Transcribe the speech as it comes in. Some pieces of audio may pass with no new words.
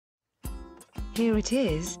here it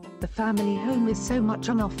is, the family home with so much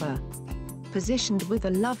on offer. Positioned with a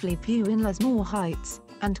lovely view in Lismore Heights,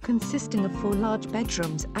 and consisting of 4 large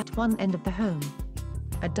bedrooms at one end of the home.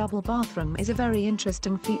 A double bathroom is a very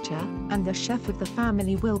interesting feature, and the chef of the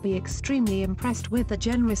family will be extremely impressed with the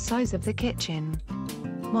generous size of the kitchen.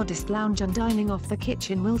 Modest lounge and dining off the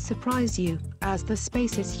kitchen will surprise you, as the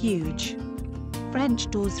space is huge. French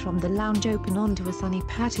doors from the lounge open onto a sunny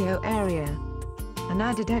patio area. An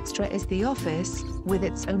added extra is the office, with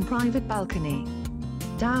its own private balcony.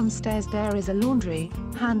 Downstairs there is a laundry,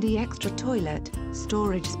 handy extra toilet,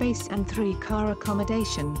 storage space and 3-car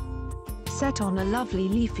accommodation. Set on a lovely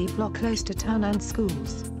leafy block close to town and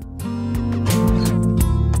schools.